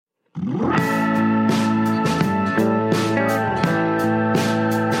This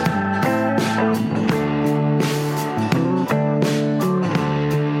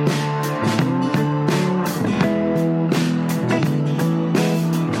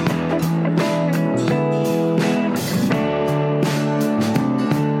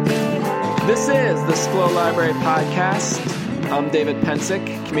is the SCLO Library Podcast. I'm David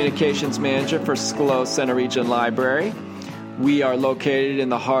Pensick, Communications Manager for SCLO Center Region Library. We are located in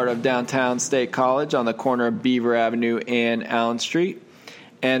the heart of downtown State College on the corner of Beaver Avenue and Allen Street.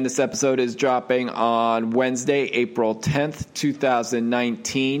 And this episode is dropping on Wednesday, April 10th,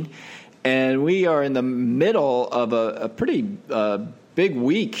 2019. And we are in the middle of a pretty big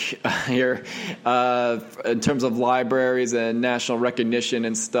week here in terms of libraries and national recognition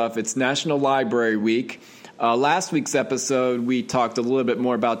and stuff. It's National Library Week. Last week's episode, we talked a little bit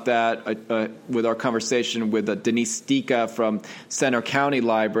more about that with our conversation with Denise Stika from Center County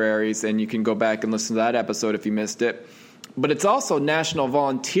Libraries, and you can go back and listen to that episode if you missed it. But it's also National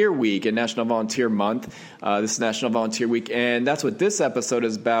Volunteer Week and National Volunteer Month. This is National Volunteer Week, and that's what this episode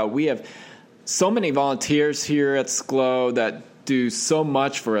is about. We have so many volunteers here at SCLO that do so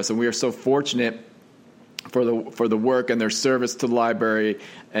much for us, and we are so fortunate for the work and their service to the library,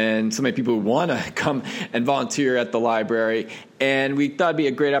 and so many people who want to come and volunteer at the library. And we thought it'd be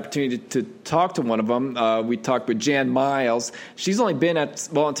a great opportunity to talk to one of them. We talked with Jan Miles. She's only been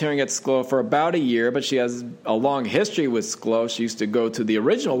volunteering at SCLO for about a year, but she has a long history with SCLO. She used to go to the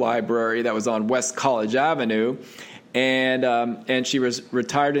original library that was on West College Avenue, and she was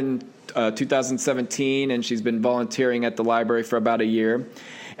retired in 2017, and she's been volunteering at the library for about a year.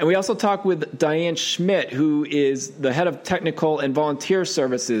 And we also talked with Diane Schmidt, who is the head of technical and volunteer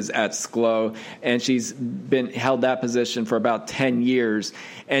services at SCLO, and she's held that position for about 10 years.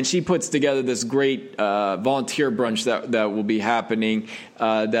 And she puts together this great volunteer brunch that will be happening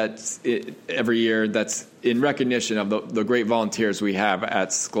every year that's in recognition of the great volunteers we have at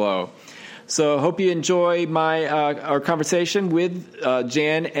SCLO. So I hope you enjoy our conversation with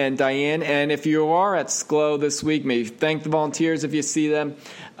Jan and Diane. And if you are at SCLO this week, maybe thank the volunteers if you see them.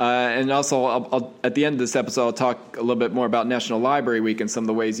 And also, I'll, at the end of this episode, I'll talk a little bit more about National Library Week and some of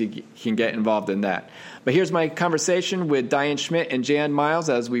the ways you can get involved in that. But here's my conversation with Diane Schmidt and Jan Miles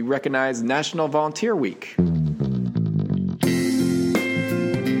as we recognize National Volunteer Week.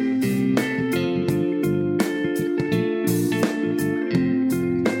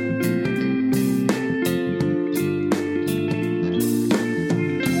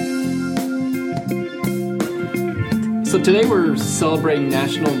 So today we're celebrating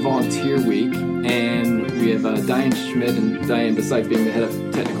National Volunteer Week, and we have Diane Schmidt. And Diane, besides being the head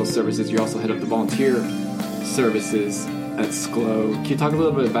of technical services, you're also head of the volunteer services at SCLO. Can you talk a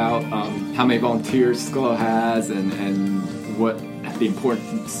little bit about how many volunteers SCLO has and what the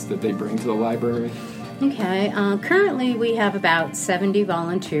importance that they bring to the library? Okay. Currently we have about 70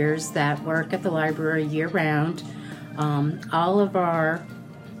 volunteers that work at the library year-round. All of our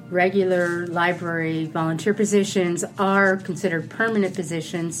regular library volunteer positions are considered permanent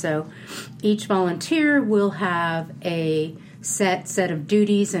positions, so each volunteer will have a set of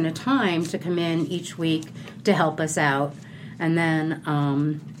duties and a time to come in each week to help us out. And then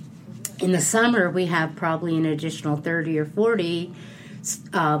in the summer, we have probably an additional 30 or 40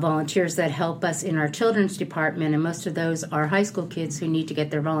 volunteers that help us in our children's department, and most of those are high school kids who need to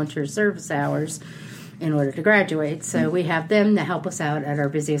get their volunteer service hours in order to graduate. So we have them to help us out at our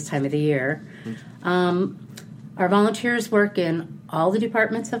busiest time of the year. Our volunteers work in all the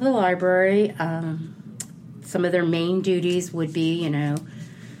departments of the library. Some of their main duties would be,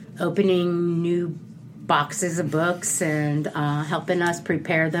 opening new boxes of books and helping us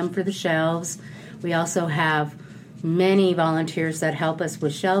prepare them for the shelves. We also have many volunteers that help us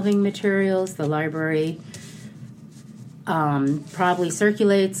with shelving materials. The library probably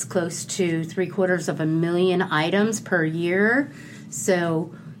circulates close to 750,000 items per year.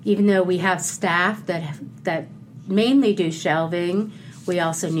 So even though we have staff that mainly do shelving, we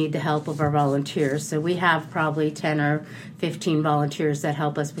also need the help of our volunteers. So we have probably 10 or 15 volunteers that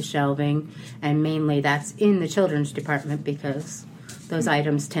help us with shelving, and mainly that's in the children's department because those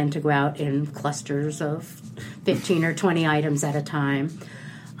items tend to go out in clusters of 15 or 20 items at a time.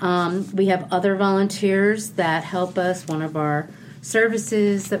 We have other volunteers that help us. One of our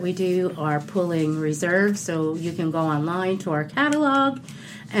services that we do are pulling reserves, so you can go online to our catalog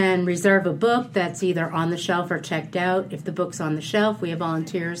and reserve a book that's either on the shelf or checked out. If the book's on the shelf, we have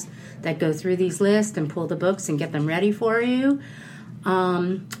volunteers that go through these lists and pull the books and get them ready for you.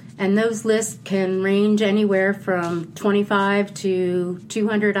 And those lists can range anywhere from 25 to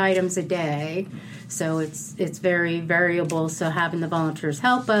 200 items a day. So it's very variable. So having the volunteers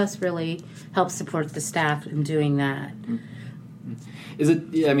help us really helps support the staff in doing that. Is it?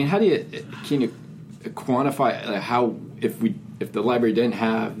 Yeah, I mean, can you quantify how if the library didn't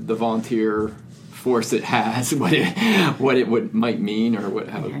have the volunteer force it has, what it might mean, or what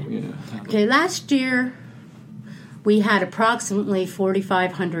how you know? Okay, last year we had approximately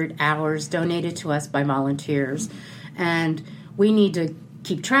 4,500 hours donated to us by volunteers, and we need to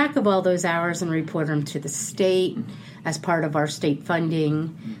keep track of all those hours and report them to the state as part of our state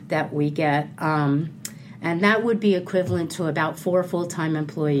funding that we get. And that would be equivalent to about 4 full-time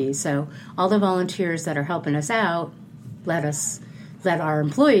employees. So all the volunteers that are helping us out let our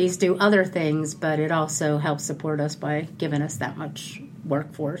employees do other things, but it also helps support us by giving us that much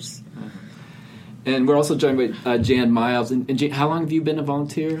workforce. And we're also joined by Jan Miles. And Jan, how long have you been a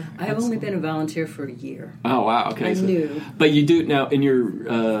volunteer? I've only been a volunteer for a year. Oh, wow. Okay. I'm new. But you do now in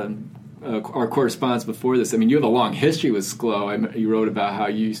your our correspondence before this. I mean, you have a long history with SCLO. You wrote about how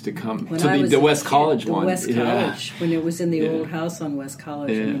you used to come to the West College one. West College, when it was in the old house on West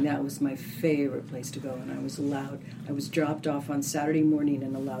College. Yeah. I mean, that was my favorite place to go, and I was dropped off on Saturday morning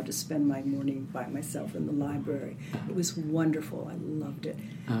and allowed to spend my morning by myself in the library. It was wonderful. I loved it.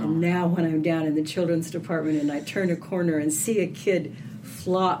 Oh. And now when I'm down in the children's department and I turn a corner and see a kid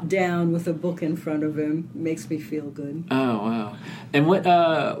flop down with a book in front of him, makes me feel good. Oh, wow. And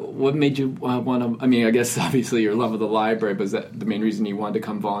what made you want to, I mean, I guess obviously your love of the library, but is that the main reason you wanted to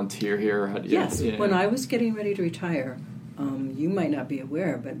come volunteer here? Yes. When I was getting ready to retire, you might not be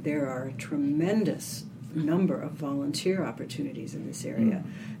aware, but there are a tremendous number of volunteer opportunities in this area.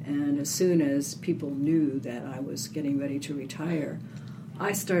 And as soon as people knew that I was getting ready to retire,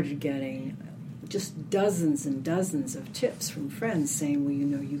 I started getting just dozens and dozens of tips from friends saying, well,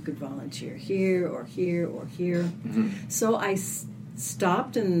 you could volunteer here or here or here. So I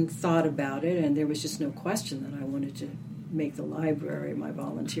stopped and thought about it, and there was just no question that I wanted to make the library my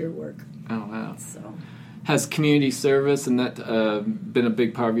volunteer work. Oh, wow. So, has community service and that been a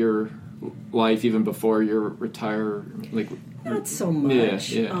big part of your life even before your retire? Not so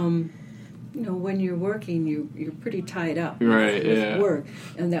much. Yeah. When you're working, you're pretty tied up with work,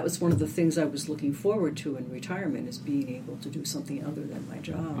 and that was one of the things I was looking forward to in retirement, is being able to do something other than my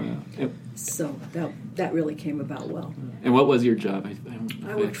job. Wow. Yep. So that really came about well. And what was your job?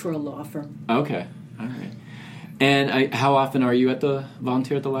 I worked for a law firm. Okay, all right. And how often are you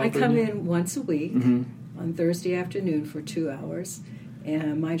volunteer at the library? I come in once a week on Thursday afternoon for 2 hours.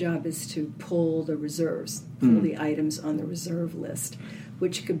 And my job is to pull the reserves, pull the items on the reserve list,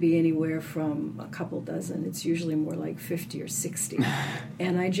 which could be anywhere from a couple dozen. It's usually more like 50 or 60.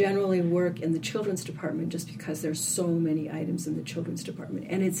 And I generally work in the children's department just because there's so many items in the children's department.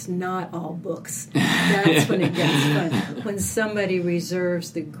 And it's not all books. That's when it gets fun. When somebody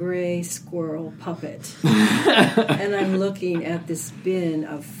reserves the gray squirrel puppet, and I'm looking at this bin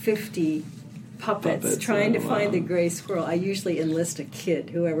of 50 puppets trying to find the gray squirrel. I usually enlist a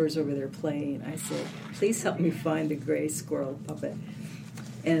kid, whoever's over there playing. I say, please help me find the gray squirrel puppet.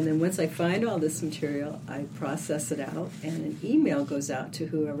 And then once I find all this material, I process it out, and an email goes out to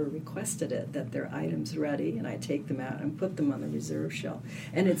whoever requested it that their item's ready, and I take them out and put them on the reserve shelf.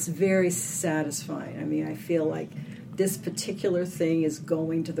 And it's very satisfying. I mean, I feel like this particular thing is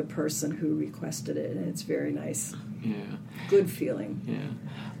going to the person who requested it, and it's very nice. Yeah. Good feeling. Yeah.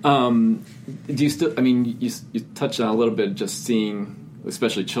 Do you still, I mean, you touched on a little bit just seeing,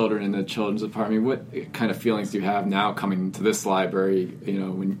 especially children in the children's department. What kind of feelings do you have now coming to this library,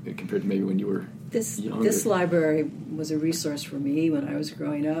 when compared to maybe when you were younger? This library was a resource for me when I was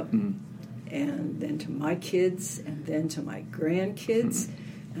growing up, and then to my kids, and then to my grandkids.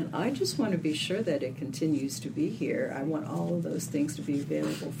 And I just want to be sure that it continues to be here. I want all of those things to be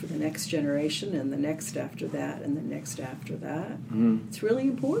available for the next generation and the next after that and the next after that. It's really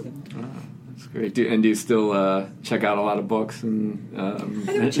important. Wow, that's great. Do you still check out a lot of books? And I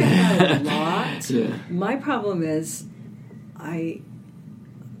don't check out a lot. Yeah. My problem is I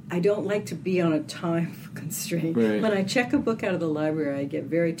don't like to be on a time constraint. Right. When I check a book out of the library, I get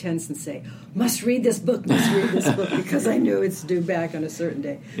very tense and say, must read this book, because I knew it's due back on a certain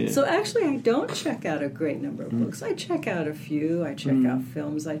day. Yeah. So actually, I don't check out a great number of books. I check out a few. I check out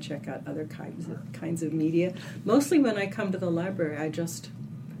films. I check out other kinds of media. Mostly when I come to the library, I just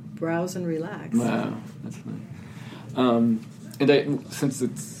browse and relax. Wow, that's nice. Since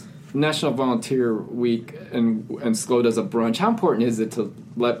it's National Volunteer Week and SCLO does a brunch, how important is it to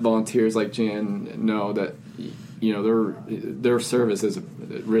let volunteers like Jan know that their service is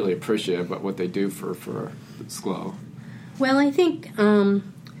really appreciative of what they do for SCLO? Well, I think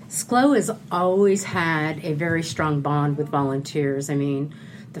SCLO has always had a very strong bond with volunteers. I mean,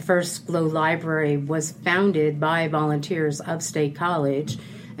 the first SCLO library was founded by volunteers of State College,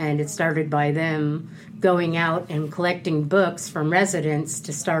 and it started by them going out and collecting books from residents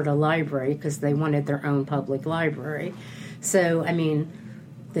to start a library because they wanted their own public library. So, I mean,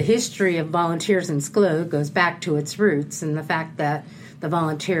 the history of volunteers in SCLO goes back to its roots, and the fact that the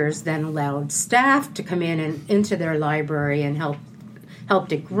volunteers then allowed staff to come in and into their library and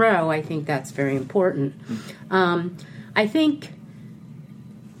helped it grow, I think that's very important. I think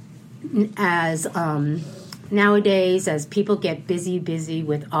as nowadays, as people get busy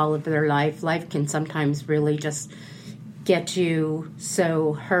with all of their life can sometimes really just get you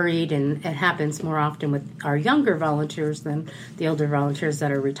so hurried, and it happens more often with our younger volunteers than the older volunteers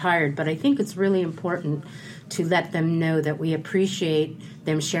that are retired. But I think it's really important to let them know that we appreciate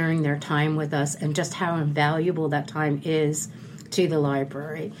them sharing their time with us and just how invaluable that time is to the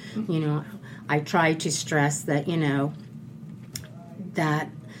library. You know, I try to stress that,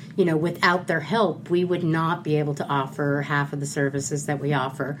 without their help, we would not be able to offer half of the services that we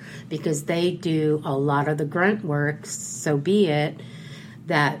offer, because they do a lot of the grunt work, so be it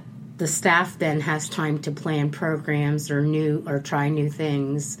that the staff then has time to plan programs or try new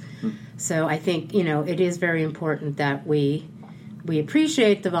things. So I think, it is very important that we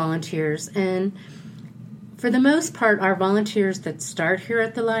appreciate the volunteers. And for the most part, our volunteers that start here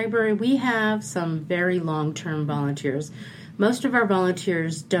at the library, we have some very long-term volunteers. Most of our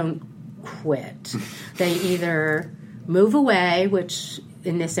volunteers don't quit. They either move away, which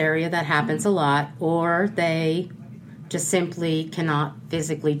in this area that happens a lot, or they just simply cannot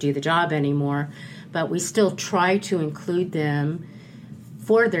physically do the job anymore. But we still try to include them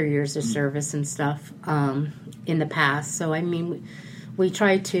for their years of service and stuff in the past. So, I mean, we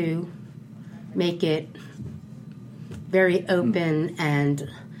try to make it very open and,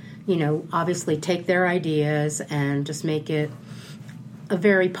 obviously take their ideas and just make it a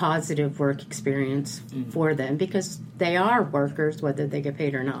very positive work experience for them, because they are workers whether they get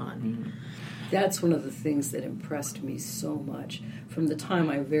paid or not. That's one of the things that impressed me so much from the time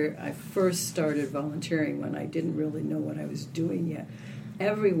I first started volunteering, when I didn't really know what I was doing yet.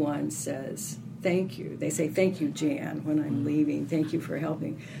 Everyone says thank you. They say, thank you, Jan, when I'm leaving. Thank you for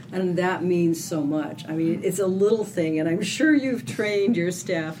helping. And that means so much. I mean, it's a little thing, and I'm sure you've trained your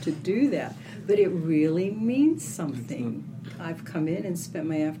staff to do that, but it really means something. I've come in and spent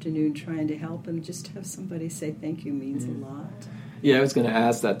my afternoon trying to help, and just to have somebody say thank you means a lot. Yeah, I was going to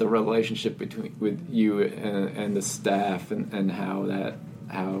ask that, the relationship with you and the staff, and how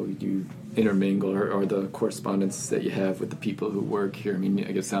you intermingle, or the correspondence that you have with the people who work here. I mean,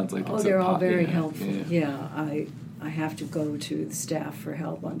 I guess it sounds like they're all very helpful. Yeah, I have to go to the staff for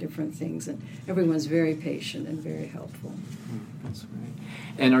help on different things, and everyone's very patient and very helpful. That's right.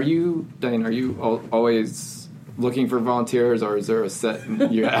 And Diane, are you always looking for volunteers, or is there a set?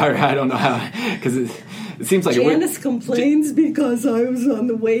 I don't know how, because it seems like Janice complains because I was on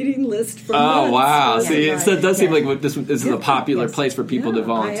the waiting list for months. Oh wow! See, it does seem like this is a popular place for people to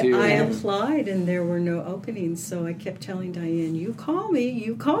volunteer. I applied and there were no openings, so I kept telling Diane, "You call me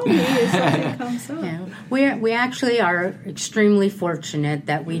if something comes up." Yeah. We actually are extremely fortunate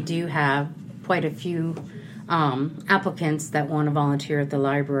that we do have quite a few applicants that want to volunteer at the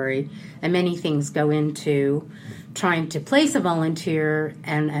library, and many things go into trying to place a volunteer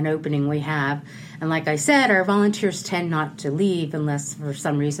and an opening we have. And like I said, our volunteers tend not to leave unless for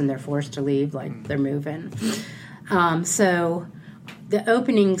some reason they're forced to leave, like they're moving. So the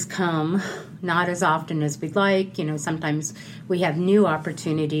openings come not as often as we'd like. Sometimes we have new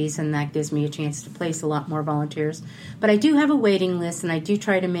opportunities, and that gives me a chance to place a lot more volunteers. But I do have a waiting list, and I do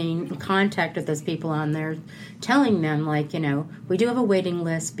try to remain in contact with those people on there, telling them, we do have a waiting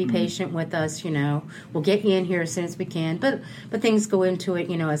list. Be patient with us. We'll get you in here as soon as we can. But things go into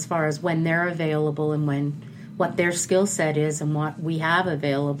it, as far as when they're available and what their skill set is and what we have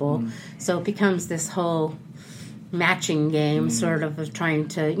available. So it becomes this whole matching game, sort of trying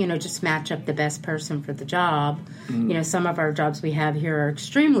to, just match up the best person for the job. Some of our jobs we have here are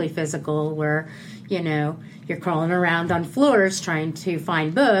extremely physical, where, you're crawling around on floors trying to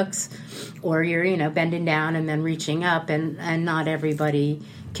find books, or you're, bending down and then reaching up, and not everybody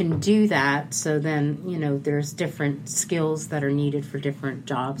can do that. So then, there's different skills that are needed for different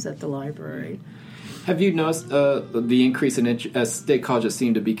jobs at the library. Have you noticed the increase in interest as State Colleges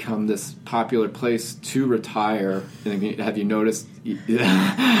seem to become this popular place to retire? Have you noticed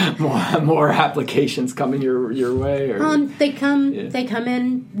more applications coming your way? Or? They come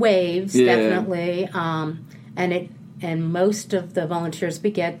in waves, definitely, and most of the volunteers we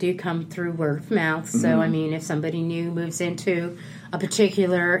get do come through word of mouth. So I mean, if somebody new moves into a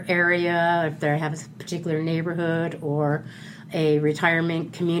particular area, if they have a particular neighborhood, or a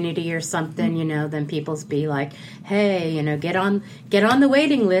retirement community or something, then people's be like, hey, get on the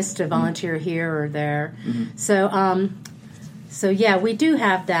waiting list to volunteer here or there. So yeah, we do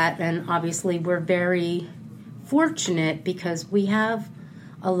have that, and obviously we're very fortunate because we have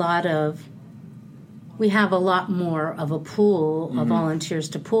a lot more of a pool of volunteers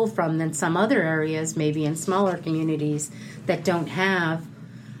to pull from than some other areas, maybe in smaller communities that don't have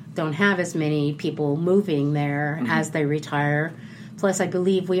as many people moving there as they retire. Plus, I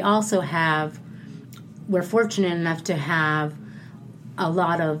believe we're fortunate enough to have a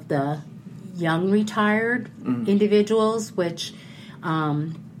lot of the young retired individuals, which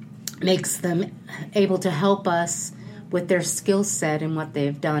makes them able to help us with their skill set and what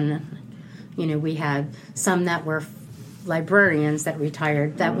they've done. We had some that were librarians that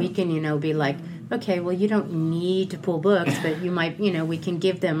retired that we can, be like, okay, well, you don't need to pull books, but you might, we can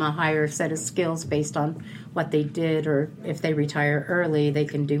give them a higher set of skills based on what they did, or if they retire early, they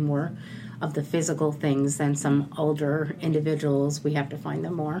can do more of the physical things than some older individuals. We have to find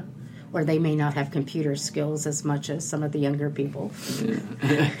them more, or they may not have computer skills as much as some of the younger people.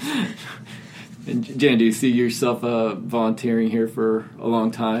 Yeah. And Jan, do you see yourself volunteering here for a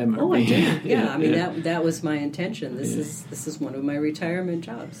long time? Oh, I do. Yeah, I mean that was my intention. This is one of my retirement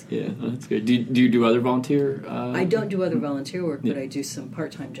jobs. Yeah, that's good. Do you do other volunteer? I don't do other volunteer work, but I do some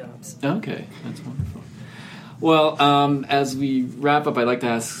part-time jobs. Okay, that's wonderful. Well, as we wrap up, I'd like to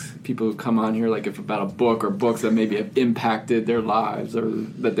ask people who come on here, like, if about a book or books that maybe have impacted their lives or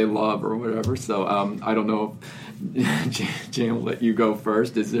that they love or whatever. So I don't know if Jan will let you go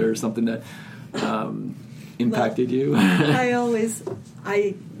first. Is there something that impacted you?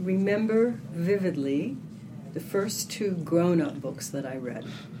 I remember vividly the first two grown-up books that I read.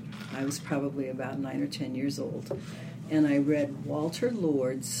 I was probably about 9 or 10 years old, and I read Walter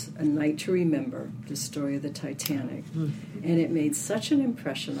Lord's A Night to Remember, the story of the Titanic, and it made such an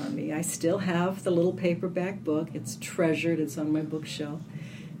impression on me. I still have the little paperback book. It's treasured. It's on my bookshelf.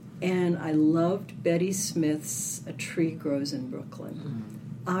 And I loved Betty Smith's A Tree Grows in Brooklyn.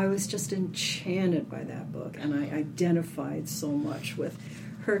 I was just enchanted by that book, and I identified so much with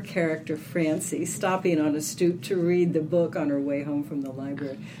her character, Francie, stopping on a stoop to read the book on her way home from the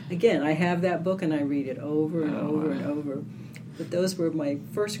library. Again, I have that book, and I read it over and over and over. But those were my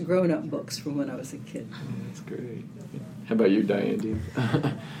first grown-up books from when I was a kid. That's great. How about you, Diane?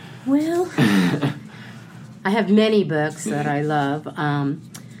 Well, I have many books that I love,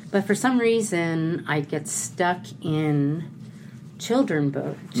 but for some reason I get stuck in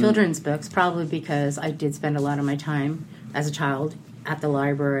children's books, probably because I did spend a lot of my time as a child at the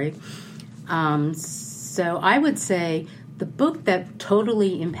library. So I would say the book that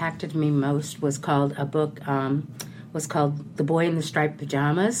totally impacted me most was called The Boy in the Striped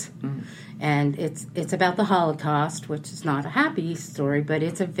Pajamas. And it's about the Holocaust, which is not a happy story, but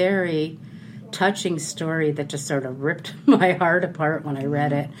it's a very touching story that just sort of ripped my heart apart when I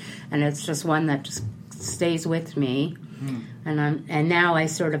read it. And it's just one that just stays with me. And now I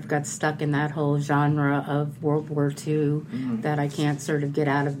sort of got stuck in that whole genre of World War II that I can't sort of get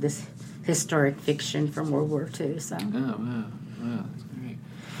out of this historic fiction from World War II. So. Oh, wow, that's great.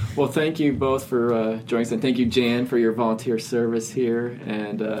 Well, thank you both for joining us, and thank you, Jan, for your volunteer service here.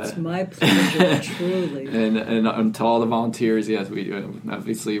 And it's my pleasure, truly. And to all the volunteers, yes, we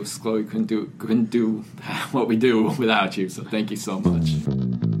obviously SCLO couldn't do what we do without you. So thank you so much.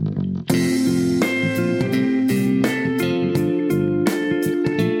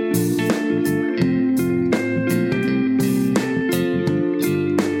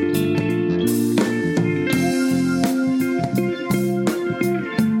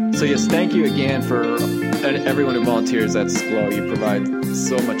 So yes, thank you again for everyone who volunteers at SCLO. You provide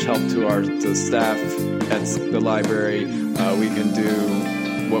so much help to the staff at the library. We can do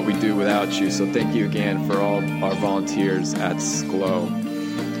what we do without you. So thank you again for all our volunteers at SCLO.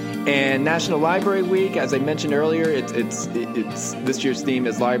 And National Library Week, as I mentioned earlier, it's this year's theme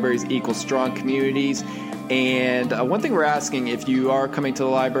is Libraries Equal Strong Communities. And one thing we're asking, if you are coming to the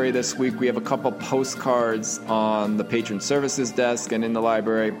library this week, we have a couple postcards on the patron services desk and in the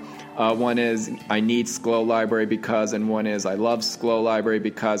library. One is, I need SCLO Library because, and one is, I love SCLO Library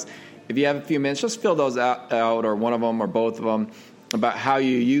because. If you have a few minutes, just fill those out, or one of them or both of them, about how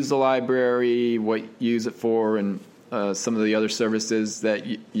you use the library, what you use it for, and some of the other services that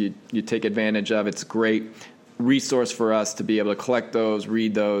you take advantage of. It's a great resource for us to be able to collect those,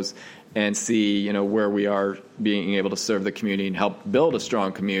 read those, and see, where we are being able to serve the community and help build a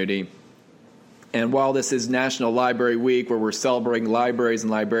strong community. And while this is National Library Week, where we're celebrating libraries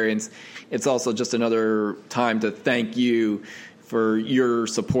and librarians, it's also just another time to thank you for your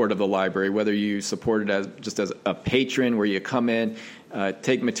support of the library, whether you support it as just as a patron where you come in,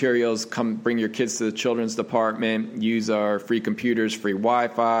 take materials, come bring your kids to the children's department, use our free computers, free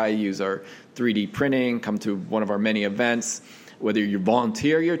Wi-Fi, use our 3D printing, come to one of our many events, whether you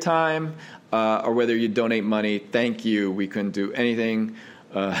volunteer your time or whether you donate money. Thank you. We couldn't do anything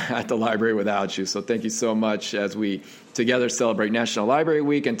at the library without you. So thank you so much as we together celebrate National Library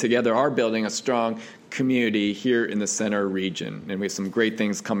Week and together are building a strong community here in the center region. And we have some great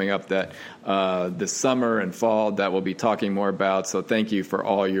things coming up that this summer and fall that we'll be talking more about. So thank you for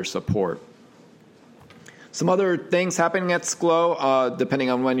all your support. Some other things happening at SCLO, depending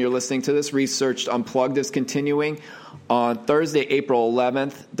on when you're listening to this. Research Unplugged is continuing. On Thursday, April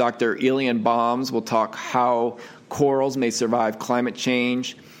 11th, Dr. Elian Bombs will talk how corals may survive climate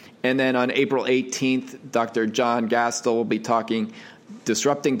change. And then on April 18th, Dr. John Gastel will be talking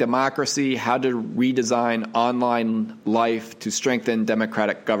Disrupting Democracy, How to Redesign Online Life to Strengthen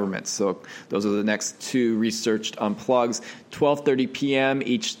Democratic Government. So those are the next two Researched Unplugs. 12:30 p.m.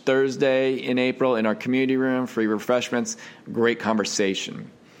 each Thursday in April in our community room, free refreshments, great conversation.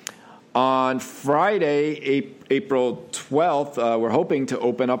 On Friday, April 12th, we're hoping to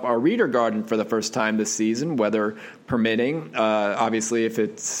open up our Reader Garden for the first time this season, weather permitting. Obviously, if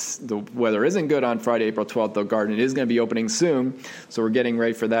the weather isn't good on Friday, April 12th, the garden is going to be opening soon. So we're getting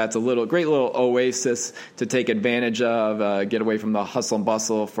ready for that. It's a great little oasis to take advantage of, get away from the hustle and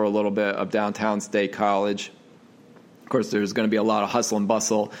bustle for a little bit of downtown State College. Of course, there's going to be a lot of hustle and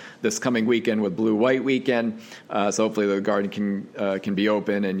bustle this coming weekend with Blue White Weekend. So hopefully the garden can be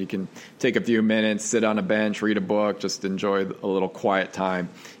open and you can take a few minutes, sit on a bench, read a book, just enjoy a little quiet time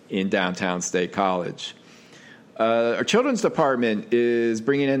in downtown State College. Our children's department is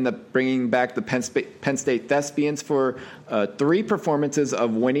bringing back the Penn State Thespians for 3 performances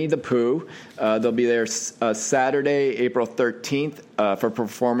of Winnie the Pooh. They'll be there Saturday, April 13th for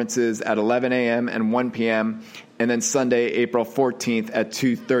performances at 11 a.m. and 1 p.m., and then Sunday, April 14th at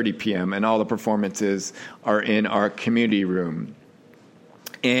 2:30 p.m., and all the performances are in our community room.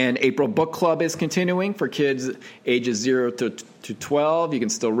 And April Book Club is continuing for kids ages 0 to 12. You can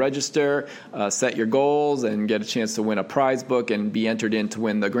still register, set your goals, and get a chance to win a prize book and be entered in to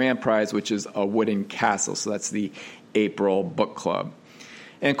win the grand prize, which is a wooden castle. So that's the April Book Club.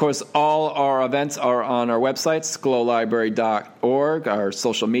 And, of course, all our events are on our website, sclolibrary.org, our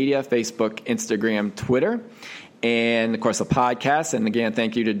social media, Facebook, Instagram, Twitter, and, of course, a podcast. And, again,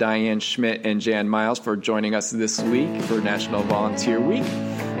 thank you to Diane Schmidt and Jan Miles for joining us this week for National Volunteer Week.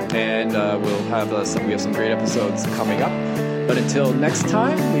 And we have some great episodes coming up. But until next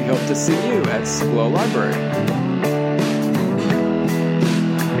time, we hope to see you at SCLO Library.